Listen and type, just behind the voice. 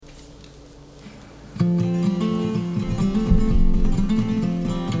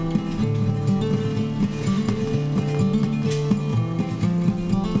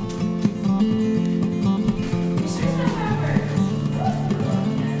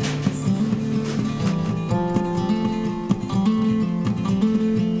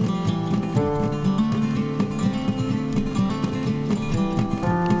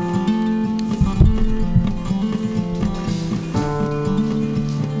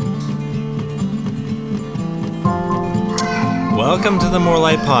Welcome to the More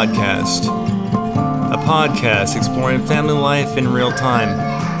Light Podcast, a podcast exploring family life in real time.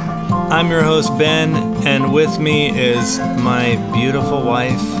 I'm your host, Ben, and with me is my beautiful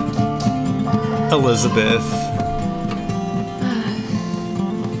wife, Elizabeth.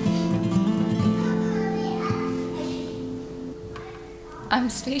 I'm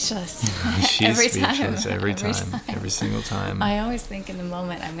speechless. She's speechless every time, every single time. I always think in the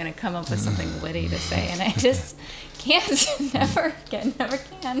moment I'm going to come up with something witty to say, and I just can't. Never can.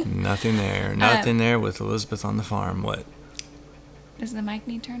 Nothing there with Elizabeth on the farm. What? Does the mic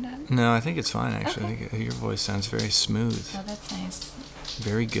need turned up? No, I think it's fine, actually. Okay. I think your voice sounds very smooth. Oh, that's nice.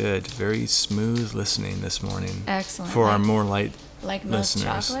 Very good. Very smooth listening this morning. Excellent. For our More Light like milk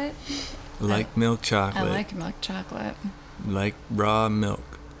listeners. Chocolate? Like milk chocolate. I like milk chocolate. Like raw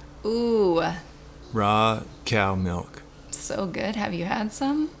milk. Ooh. Raw cow milk. So good. Have you had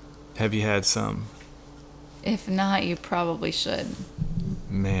some? Have you had some? If not, you probably should.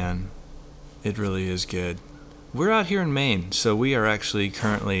 Man, it really is good. We're out here in Maine, so we are actually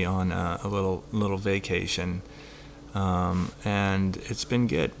currently on a little vacation, and it's been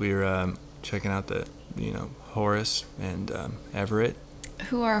good. We're checking out the Horace and Everett.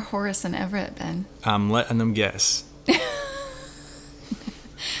 Who are Horace and Everett, Ben? I'm letting them guess.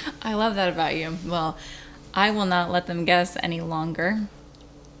 I love that about you. Well, I will not let them guess any longer.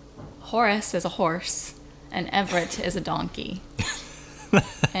 Horace is a horse, and Everett is a donkey.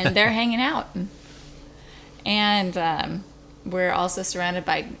 And they're hanging out. And we're also surrounded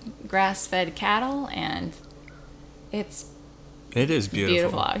by grass-fed cattle, and it is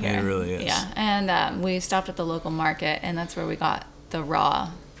beautiful out here. It really is. Yeah, and we stopped at the local market, and that's where we got the raw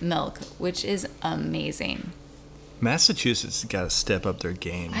milk, which is amazing. Massachusetts has got to step up their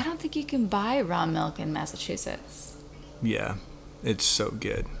game. I don't think you can buy raw milk in Massachusetts. Yeah, it's so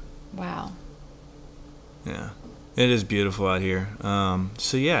good. Wow. Yeah, it is beautiful out here.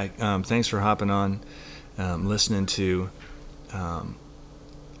 Thanks for hopping on, listening to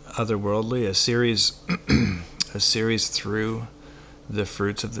Otherworldly, a series through the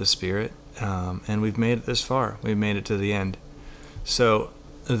fruits of the Spirit, and we've made it this far. We've made it to the end. So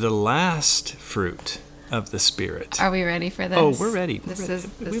the last fruit of the Spirit. Are we ready for this? Oh, we're ready. This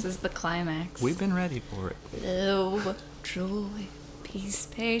is the climax. We've been ready for it. Love, joy, peace,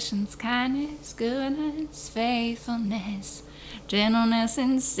 patience, kindness, goodness, faithfulness, gentleness,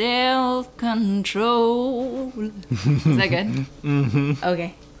 and self-control. Is that good? Mm-hmm.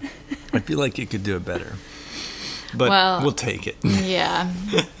 Okay. I feel like you could do it better, but we'll take it. Yeah.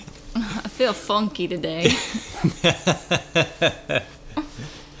 I feel funky today.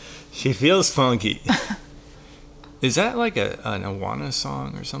 She feels funky. Is that like an Awana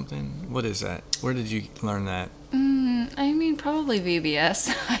song or something? What is that? Where did you learn that? I mean, probably VBS.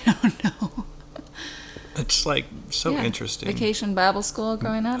 I don't know. It's like so interesting. Vacation Bible School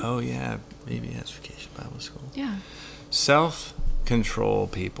growing up. Oh, yeah. VBS, Vacation Bible School. Yeah. Self-control,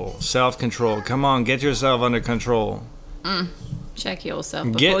 people. Self-control. Come on, get yourself under control. Check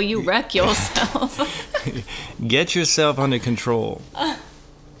yourself before you wreck yourself. Get yourself under control.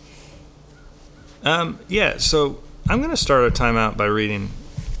 So I'm going to start our time out by reading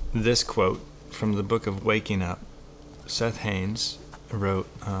this quote from the book of Waking Up. Seth Haynes wrote.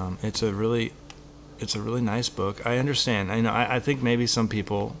 It's a really nice book. I understand. I think maybe some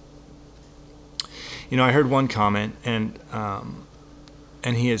people. I heard one comment and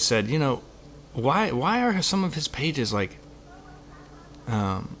he had said, why are some of his pages like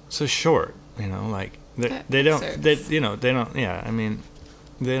so short? Like they don't. Yeah, I mean.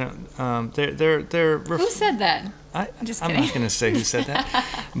 They don't. They're. Who said that? I'm not going to say who said that,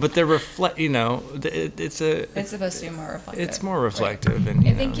 but they're reflect. It's supposed to be more reflective. It's more reflective, right. And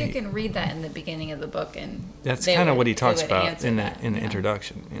I think you can read that in the beginning of the book, and that's kind of what he talks about in the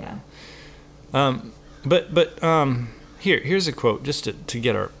introduction. Here's a quote just to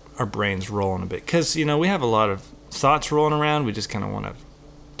get our brains rolling a bit, because we have a lot of thoughts rolling around. We just kind of want to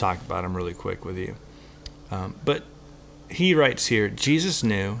talk about them really quick with you, but. He writes here, Jesus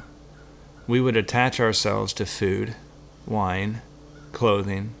knew we would attach ourselves to food, wine,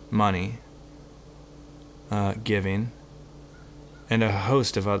 clothing, money, giving, and a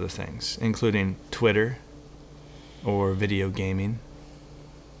host of other things, including Twitter or video gaming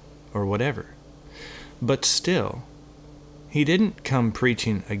or whatever. But still, he didn't come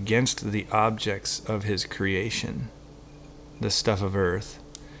preaching against the objects of his creation, the stuff of earth.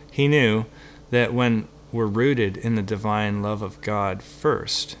 He knew that when we're rooted in the divine love of God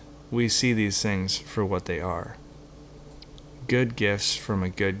first, we see these things for what they are. Good gifts from a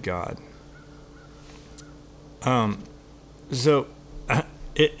good God. So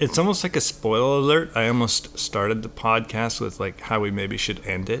It's almost like a spoiler alert. I almost started the podcast with like how we maybe should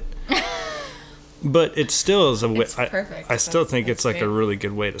end it. But it still is a way. It's perfect. I still think That's it's like great. a really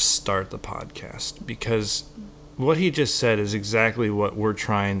good way to start the podcast, because what he just said is exactly what we're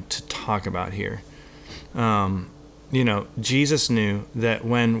trying to talk about here. Jesus knew that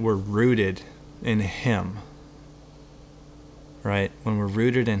when we're rooted in Him, right? When we're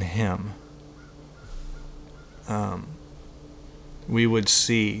rooted in Him, we would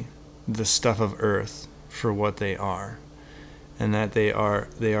see the stuff of earth for what they are, and that they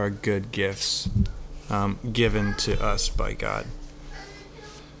are good gifts given to us by God.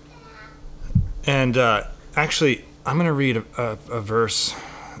 And actually, I'm going to read a verse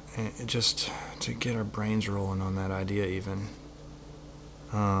just to get our brains rolling on that idea even.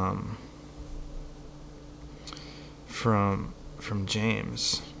 From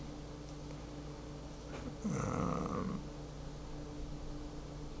James.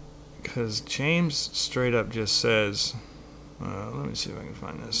 Because James straight up just says, let me see if I can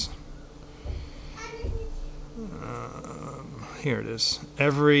find this. Here it is.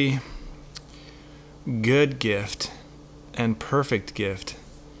 Every good gift and perfect gift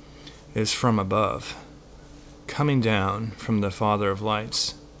is from above, coming down from the Father of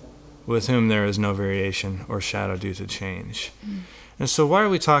lights, with whom there is no variation or shadow due to change. And so why are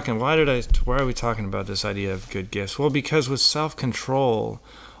we talking about this idea of good gifts? Well, because with self-control,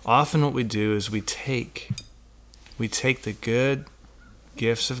 often what we do is we take the good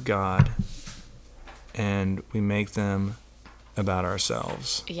gifts of God and we make them about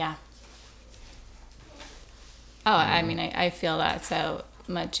ourselves. Yeah. Oh, I mean, I feel that so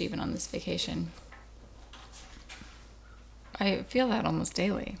much even on this vacation. I feel that almost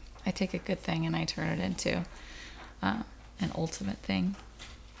daily. I take a good thing and I turn it into an ultimate thing.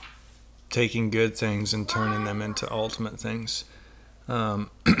 Taking good things and turning them into ultimate things. Now,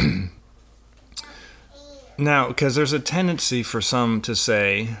 because there's a tendency for some to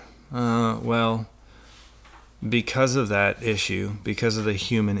say, well, because of that issue, because of the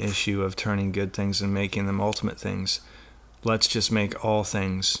human issue of turning good things and making them ultimate things, let's just make all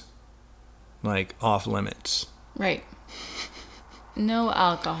things like off limits. Right. No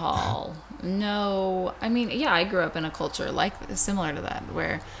alcohol. No. I mean, yeah, I grew up in a culture like similar to that,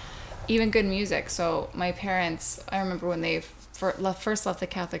 where even good music. So my parents, I remember when they first left the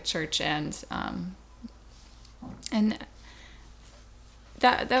Catholic Church, and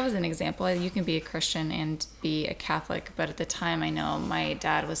that was an example. You can be a Christian and be a Catholic, but at the time, I know my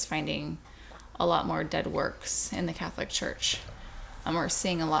dad was finding a lot more dead works in the Catholic Church. We're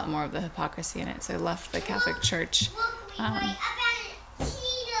seeing a lot more of the hypocrisy in it. So I left the Catholic Church.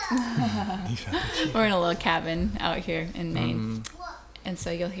 We're in a little cabin out here in Maine. And so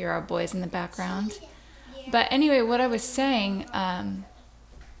you'll hear our boys in the background. But anyway, what I was saying,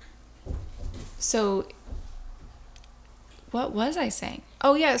 so what was I saying?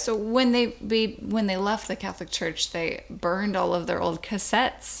 Oh yeah, so when they left the Catholic Church, they burned all of their old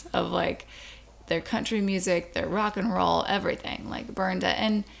cassettes of like their country music, their rock and roll, everything, like burned it.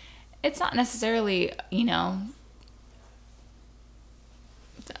 And it's not necessarily,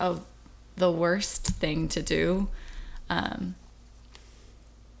 of the worst thing to do.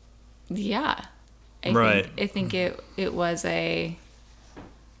 Yeah. I think it was a,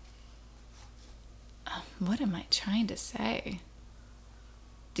 what am I trying to say?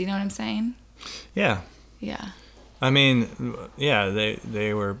 Do you know what I'm saying? Yeah. Yeah. I mean, yeah,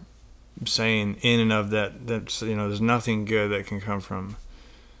 they were saying in and of that there's nothing good that can come from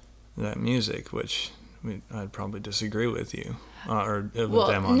that music, which I'd probably disagree with you or with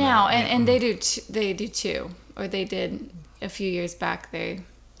them on now, that. And they do too, or they did a few years back. They,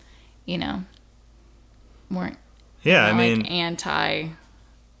 weren't like anti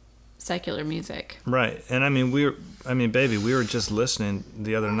secular music, right? And I mean, we were just listening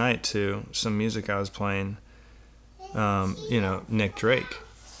the other night to some music I was playing. Nick Drake.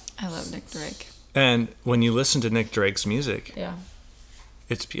 I love Nick Drake. And when you listen to Nick Drake's music, yeah,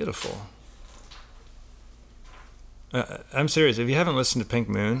 it's beautiful. I'm serious. If you haven't listened to Pink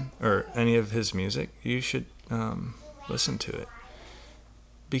Moon or any of his music, you should listen to it.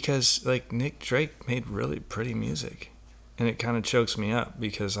 Because, like, Nick Drake made really pretty music. And it kind of chokes me up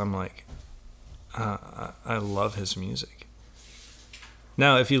because I'm like, I love his music.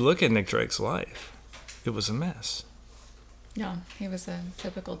 Now, if you look at Nick Drake's life, it was a mess. Yeah, he was a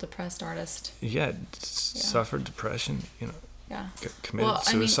typical depressed artist. Yeah, suffered depression, Yeah. Committed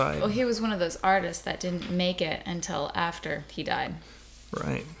suicide. He was one of those artists that didn't make it until after he died.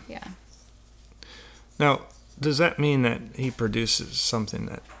 Right. Yeah. Now, does that mean that he produces something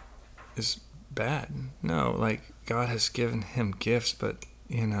that is bad? No, like, God has given him gifts, but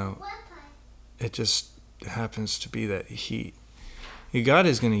it just happens to be that God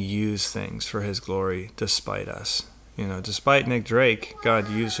is going to use things for his glory despite us. Despite Nick Drake, God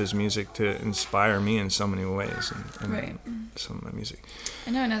used his music to inspire me in so many ways, and Right. some of my music.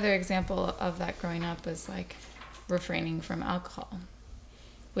 I know another example of that growing up was like refraining from alcohol,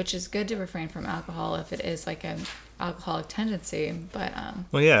 which is good to refrain from alcohol if it is like an alcoholic tendency. But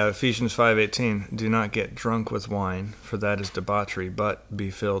well, yeah, Ephesians 5:18, do not get drunk with wine, for that is debauchery, but be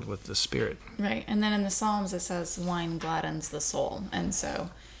filled with the Spirit. Right. And then in the Psalms it says wine gladdens the soul,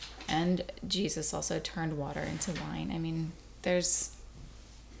 and Jesus also turned water into wine. I mean, there's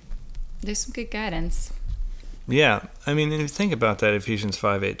some good guidance. Yeah, I mean, if you think about that, Ephesians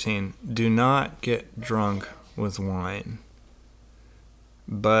 5:18, do not get drunk with wine,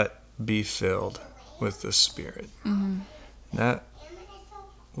 but be filled with the Spirit. Mm-hmm.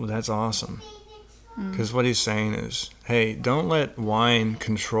 That's awesome. Because what he's saying is, hey, don't let wine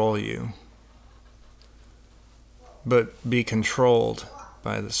control you, but be controlled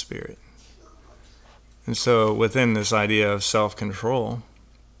by the Spirit. And so within this idea of self-control,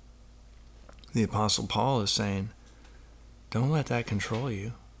 the Apostle Paul is saying, don't let that control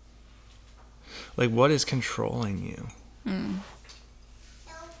you. Like, what is controlling you?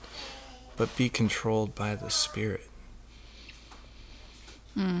 But be controlled by the Spirit.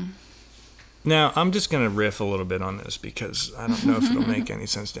 Now, I'm just going to riff a little bit on this because I don't know if it'll make any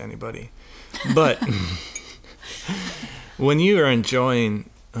sense to anybody. But when you are enjoying,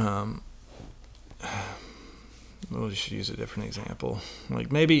 we'll just use a different example.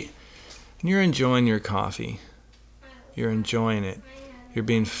 Like maybe when you're enjoying your coffee, you're enjoying it, you're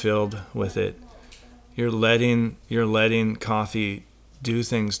being filled with it, you're letting coffee do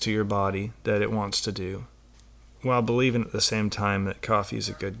things to your body that it wants to do, while believing at the same time that coffee is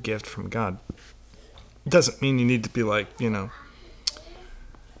a good gift from God. Doesn't mean you need to be like,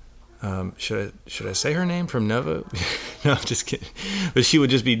 should I say her name from Nova? No, I'm just kidding. But she would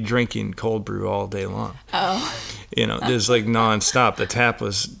just be drinking cold brew all day long. Oh. Just like nonstop.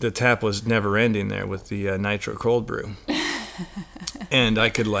 The tap was never ending there with the nitro cold brew. And I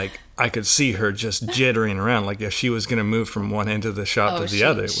could see her just jittering around, like if she was going to move from one end of the shop to the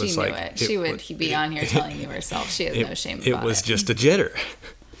other. It was like it. She would be on here telling you herself. She has no shame about it. It was just a jitter.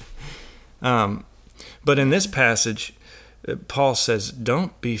 But in this passage, Paul says,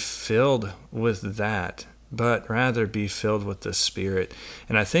 don't be filled with that, but rather be filled with the Spirit.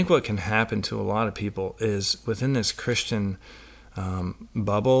 And I think what can happen to a lot of people is within this Christian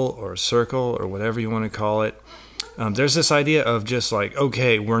bubble or circle or whatever you want to call it, there's this idea of just like,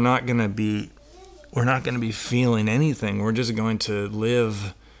 okay, we're not going to be feeling anything. We're just going to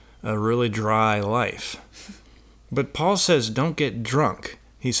live a really dry life. But Paul says, don't get drunk.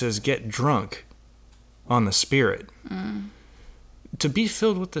 He says, get drunk on the Spirit. To be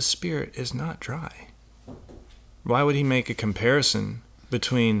filled with the Spirit is not dry. Why would he make a comparison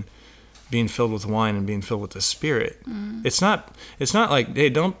between being filled with wine and being filled with the Spirit? It's not like, hey,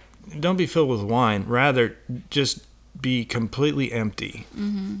 don't be filled with wine. Rather, just be completely empty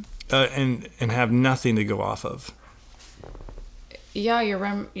and have nothing to go off of. Yeah,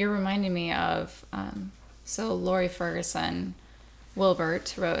 you're reminding me of so Lori Ferguson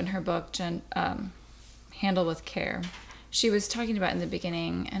Wilbert wrote in her book Handle with Care. She was talking about in the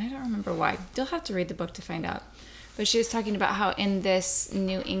beginning, and I don't remember why. You'll have to read the book to find out. But she was talking about how in this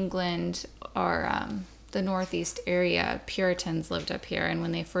New England or the Northeast area, Puritans lived up here, and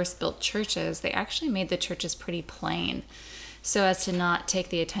when they first built churches, they actually made the churches pretty plain so as to not take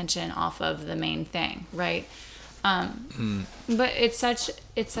the attention off of the main thing, right? But it's such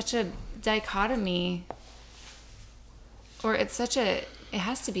a dichotomy, or it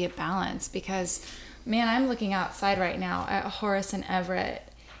has to be a balance, because man, I'm looking outside right now at Horace and Everett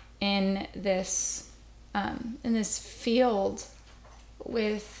in this field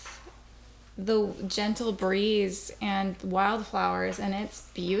with the gentle breeze and wildflowers, and it's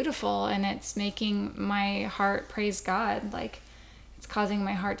beautiful, and it's making my heart praise God. Like, it's causing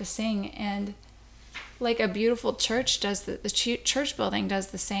my heart to sing, and like a beautiful church does, the church building does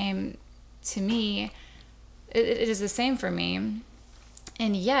the same to me. It is the same for me.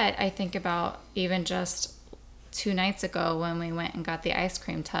 And yet I think about even just 2 nights ago when we went and got the ice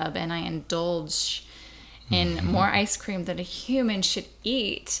cream tub, and I indulged in more ice cream than a human should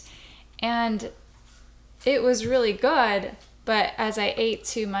eat. And it was really good, but as I ate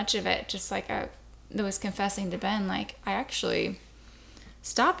too much of it, just like I was confessing to Ben, like I actually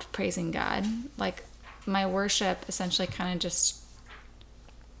stopped praising God. Like my worship essentially kind of just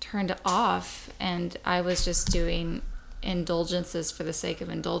turned off, and I was just doing indulgences for the sake of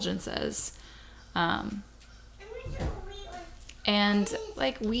indulgences. And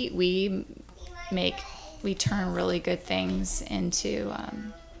like we turn really good things into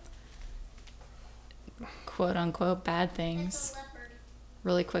quote unquote bad things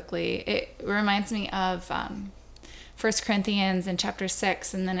really quickly. It reminds me of 1 Corinthians in chapter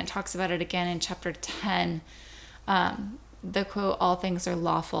 6, and then it talks about it again in chapter 10. The quote, all things are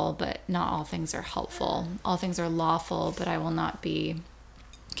lawful, but not all things are helpful. All things are lawful, but I will not be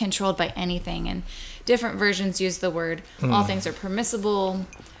controlled by anything. And different versions use the word, all things are permissible,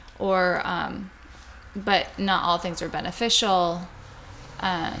 or but not all things are beneficial.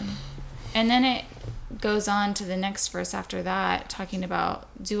 And then it goes on to the next verse after that, talking about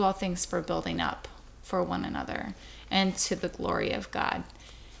do all things for building up for one another and to the glory of God.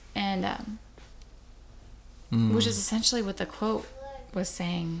 And which is essentially what the quote was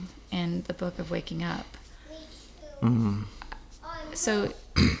saying in the book of Waking Up. So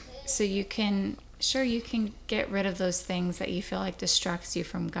you can get rid of those things that you feel like distracts you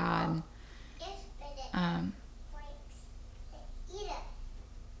from God.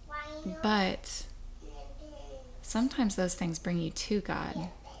 But sometimes those things bring you to God.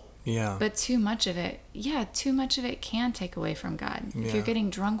 Yeah. But too much of it can take away from God. Yeah. If you're getting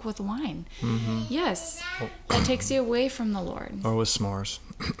drunk with wine, yes, that takes you away from the Lord. Or with s'mores.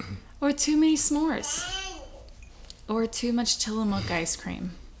 Or too many s'mores. Or too much Tillamook ice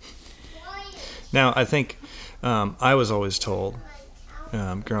cream. Now, I think I was always told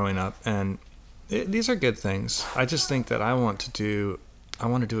growing up, and these are good things. I just think that I want to do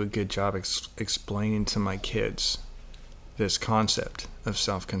a good job explaining to my kids this concept of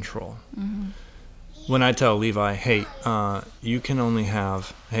self-control. When I tell Levi, hey, you can only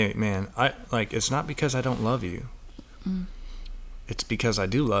have, hey man, it's not because I don't love you. It's because I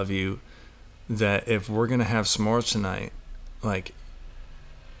do love you, that if we're going to have s'mores tonight, like,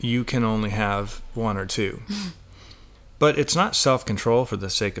 you can only have one or two. But it's not self-control for the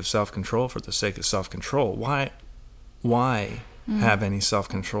sake of self-control for the sake of self-control. Why have any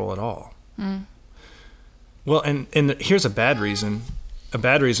self-control at all? Well, and here's a bad reason. A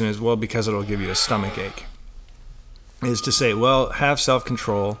bad reason is, well, because it'll give you a stomach ache. Is to say, well, have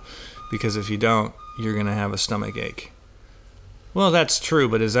self-control, because if you don't, you're going to have a stomach ache. Well, that's true,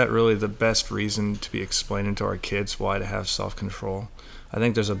 but is that really the best reason to be explaining to our kids why to have self-control? I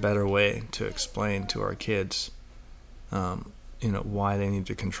think there's a better way to explain to our kids, why they need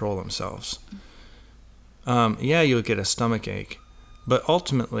to control themselves. Yeah, you'll get a stomach ache, but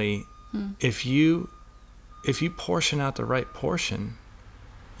ultimately, if you portion out the right portion,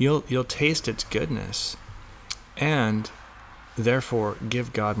 you'll taste its goodness, and therefore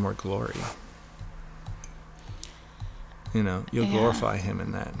give God more glory. You'll glorify Him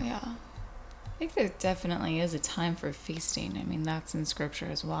in that. Yeah. I think there definitely is a time for feasting. I mean, that's in Scripture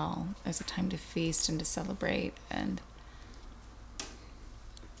as well. There's a time to feast and to celebrate.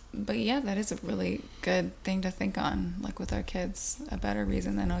 But yeah, that is a really good thing to think on, like with our kids. A better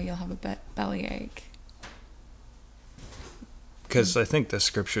reason than, you'll have a belly ache. Because I think the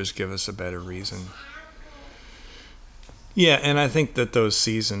Scriptures give us a better reason. Yeah, and I think that those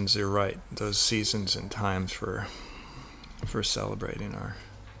seasons, you're right, those seasons and times for celebrating our...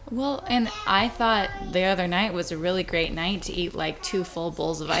 Well, and I thought the other night was a really great night to eat like 2 full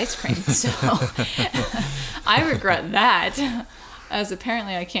bowls of ice cream. So I regret that, as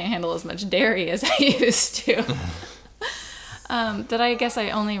apparently I can't handle as much dairy as I used to. That I guess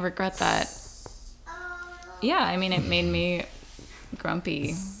I only regret that. Yeah, I mean, it made me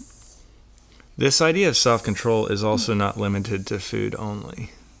grumpy. This idea of self-control is also not limited to food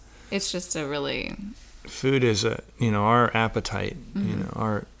only. It's just a really... Food is our appetite,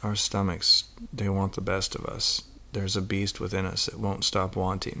 our stomachs, they want the best of us. There's a beast within us that won't stop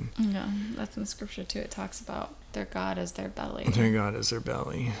wanting. Yeah, that's in Scripture too. It talks about their God as their belly. Their God is their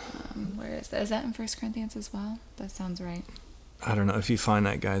belly. Where is that? Is that in 1 Corinthians as well? That sounds right. I don't know. If you find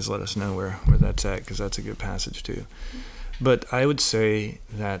that, guys, let us know where that's at, because that's a good passage too. But I would say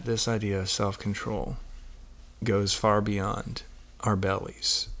that this idea of self-control goes far beyond our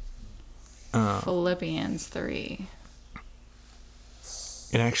bellies. Philippians 3.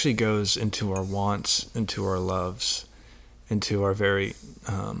 It actually goes into our wants, into our loves, into our very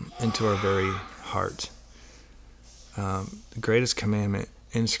heart. The greatest commandment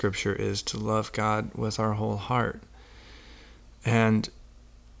in Scripture is to love God with our whole heart. And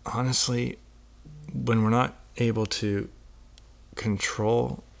honestly, when we're not able to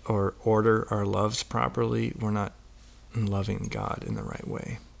control or order our loves properly, we're not loving God in the right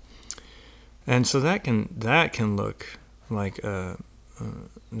way. And so that can look like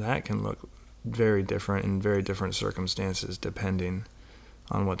that can look very different in very different circumstances depending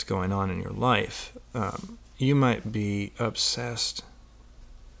on what's going on in your life. you might be obsessed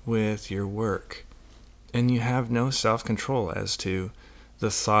with your work and you have no self-control as to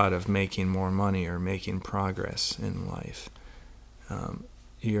the thought of making more money or making progress in life.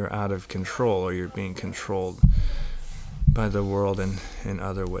 You're out of control, or you're being controlled by the world in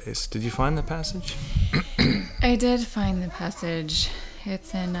other ways. Did you find the passage? I did find the passage.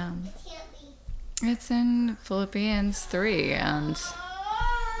 It's in Philippians 3, and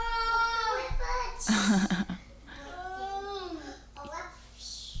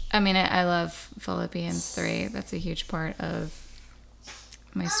I mean, I love Philippians 3. That's a huge part of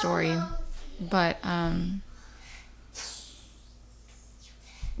my story. But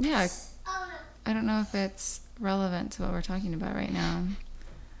yeah, I don't know if it's relevant to what we're talking about right now.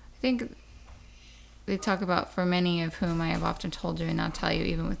 I think they talk about, for many of whom I have often told you and now tell you,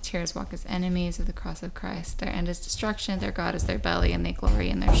 even with tears, walk as enemies of the cross of Christ. Their end is destruction, their God is their belly, and they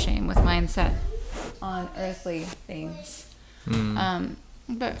glory in their shame with mindset on earthly things.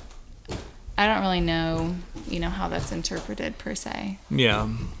 But I don't really know, how that's interpreted per se. Yeah.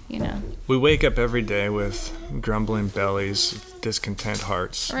 We wake up every day with grumbling bellies, discontent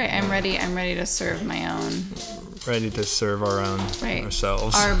hearts. Right. I'm ready to serve my own. Ready to serve our own, right.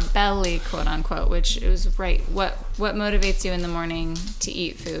 Ourselves. Our belly, quote unquote, which is right. What motivates you in the morning to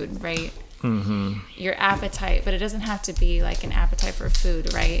eat food, right? Mm-hmm. Your appetite, but it doesn't have to be like an appetite for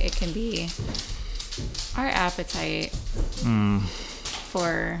food, right? It can be our appetite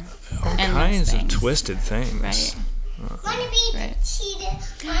for all kinds of twisted things. Right.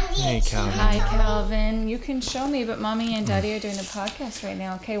 Hey, Calvin. Hi, Calvin. You can show me, but Mommy and Daddy are doing a podcast right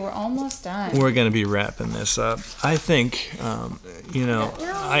now. Okay, we're almost done. We're going to be wrapping this up. I think,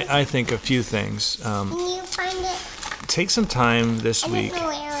 I think a few things. Can you find it? Take some time this week.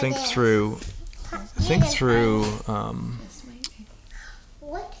 Think through.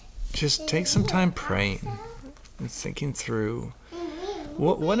 Just take some time praying and thinking through.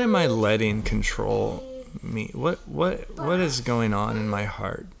 What am I letting control me? What is going on in my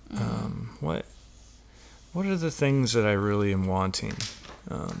heart? What are the things that I really am wanting?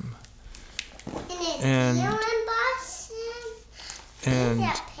 And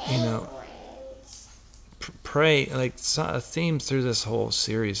pray. Like a theme through this whole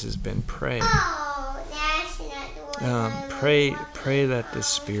series has been pray. Oh, that's not the one. Pray that the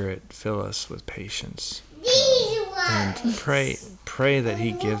Spirit fill us with patience. These ones. And pray that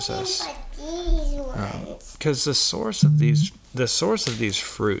He gives us, because the source of these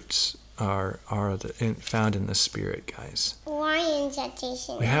fruits are found in the Spirit, guys.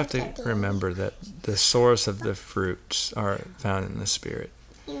 We have to remember that the source of the fruits are found in the Spirit.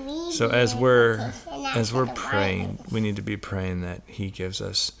 So as we're praying, we need to be praying that He gives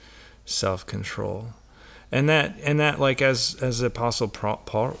us self-control. And that, like as the Apostle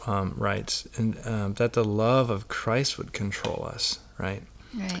Paul writes, and that the love of Christ would control us, right?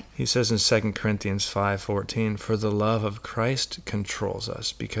 Right. He says in 2 Corinthians 5:14, "For the love of Christ controls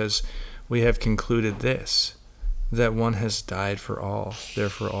us, because we have concluded this, that one has died for all,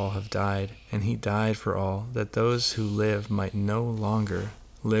 therefore all have died, and He died for all, that those who live might no longer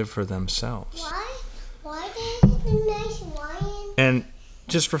live for themselves." Why did the nice lion? And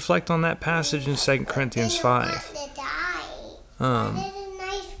just reflect on that passage in 2 Corinthians 5.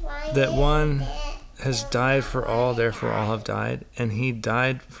 That one has died for all, therefore all have died, and He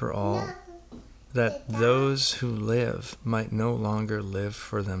died for all, that those who live might no longer live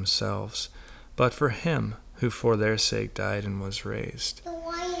for themselves, but for Him who for their sake died and was raised.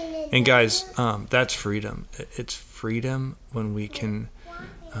 And guys, that's freedom. It's freedom when we can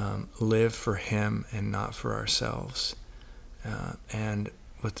live for Him and not for ourselves. And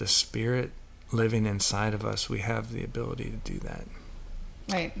with the Spirit living inside of us, we have the ability to do that.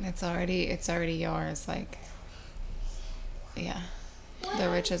 Right. It's already yours. Like, yeah,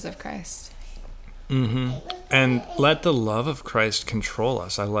 the riches of Christ. Mm-hmm. And let the love of Christ control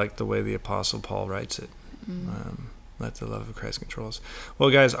us. I like the way the Apostle Paul writes it. Let the love of Christ control us.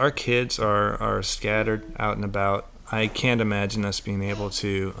 Well, guys, our kids are scattered out and about. I can't imagine us being able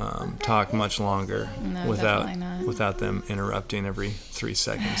to talk much longer without them interrupting every 3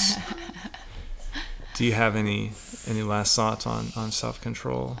 seconds. Do you have any last thoughts on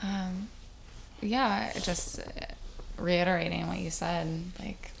self-control? Yeah, just reiterating what you said.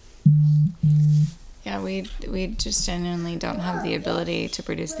 Like, yeah, we just genuinely don't have the ability to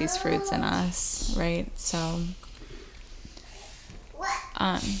produce these fruits in us, right? So,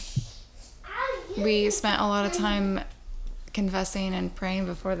 we spent a lot of time confessing and praying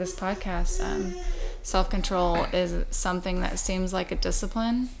before this podcast. Self-control is something that seems like a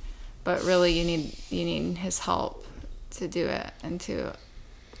discipline, but really you need His help to do it and to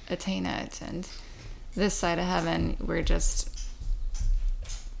attain it. And this side of heaven, we're just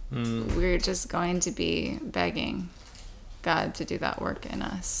going to be begging God to do that work in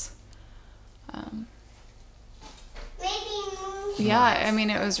us. Yeah, I mean,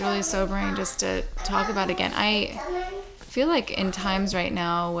 it was really sobering just to talk about it again. I feel like in times right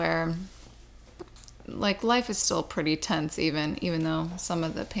now where, like, life is still pretty tense, even though some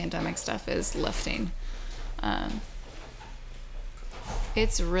of the pandemic stuff is lifting.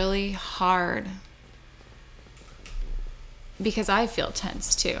 It's really hard because I feel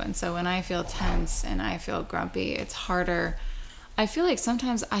tense too. And so when I feel tense and I feel grumpy, it's harder. I feel like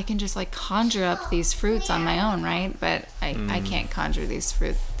sometimes I can just like conjure up these fruits on my own, right? But I can't conjure these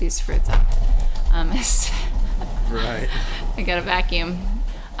fruits up. Right. I got a vacuum.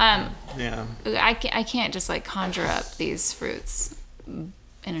 Yeah. I can't just like conjure up these fruits in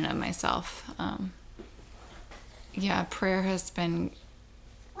and of myself. Yeah, prayer has been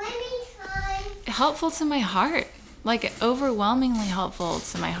helpful to my heart, like overwhelmingly helpful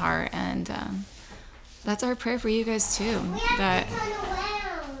to my heart, and that's our prayer for you guys too, that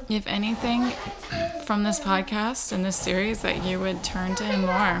if anything from this podcast and this series, that you would turn to him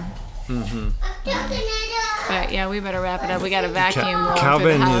more. But yeah, we better wrap it up. We got a vacuum rolling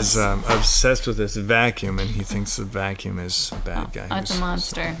Calvin through the house. is obsessed with this vacuum, and he thinks the vacuum is a bad guy. It's a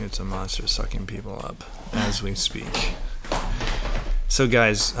monster. It's a monster sucking people up as we speak. So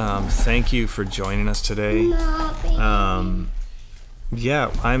guys, thank you for joining us today.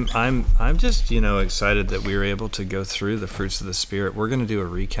 Yeah, I'm just, excited that we were able to go through the fruits of the Spirit. We're going to do a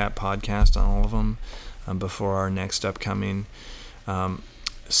recap podcast on all of them before our next upcoming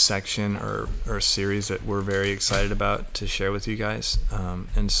section or series that we're very excited about to share with you guys.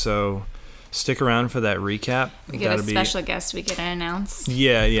 And so stick around for that recap. We get a special guest we can announce.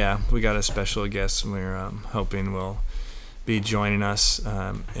 Yeah, we got a special guest, and we're hoping will be joining us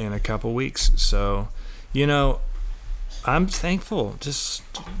in a couple weeks. So, I'm thankful, just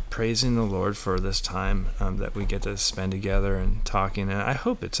praising the Lord for this time that we get to spend together and talking. And I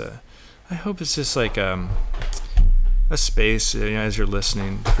hope it's just like a space, as you're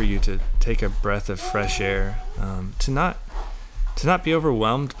listening, for you to take a breath of fresh air, to not be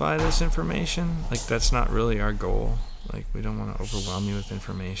overwhelmed by this information. Like, that's not really our goal. Like, we don't want to overwhelm you with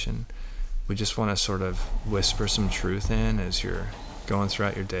information. We just want to sort of whisper some truth in as you're going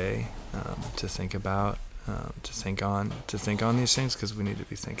throughout your day, to think about, to think on these things, because we need to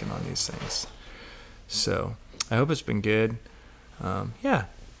be thinking on these things. So I hope it's been good.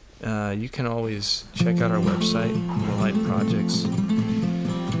 You can always check out our website,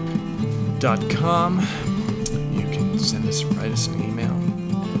 morelightprojects.com. You can write us an email,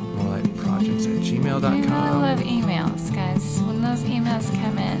 morelightprojects@gmail.com. I love emails, guys. When those emails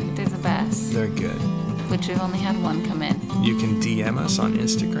come in, they're the best. They're good. Which we've only had one come in. You can DM us on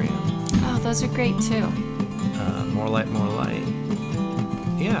Instagram. Oh, those are great too. More light.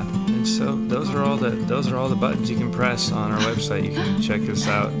 Yeah, and so those are all the buttons you can press on our website. You can check us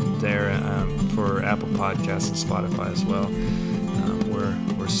out there for Apple Podcasts and Spotify as well.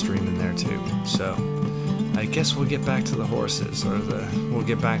 We're streaming there too. So I guess we'll get back to the horses, we'll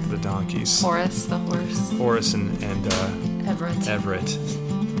get back to the donkeys. Horace the horse. Horace and Everett.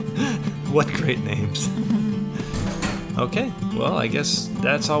 What great names. Okay, well, I guess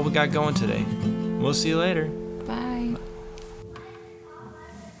that's all we got going today. We'll see you later.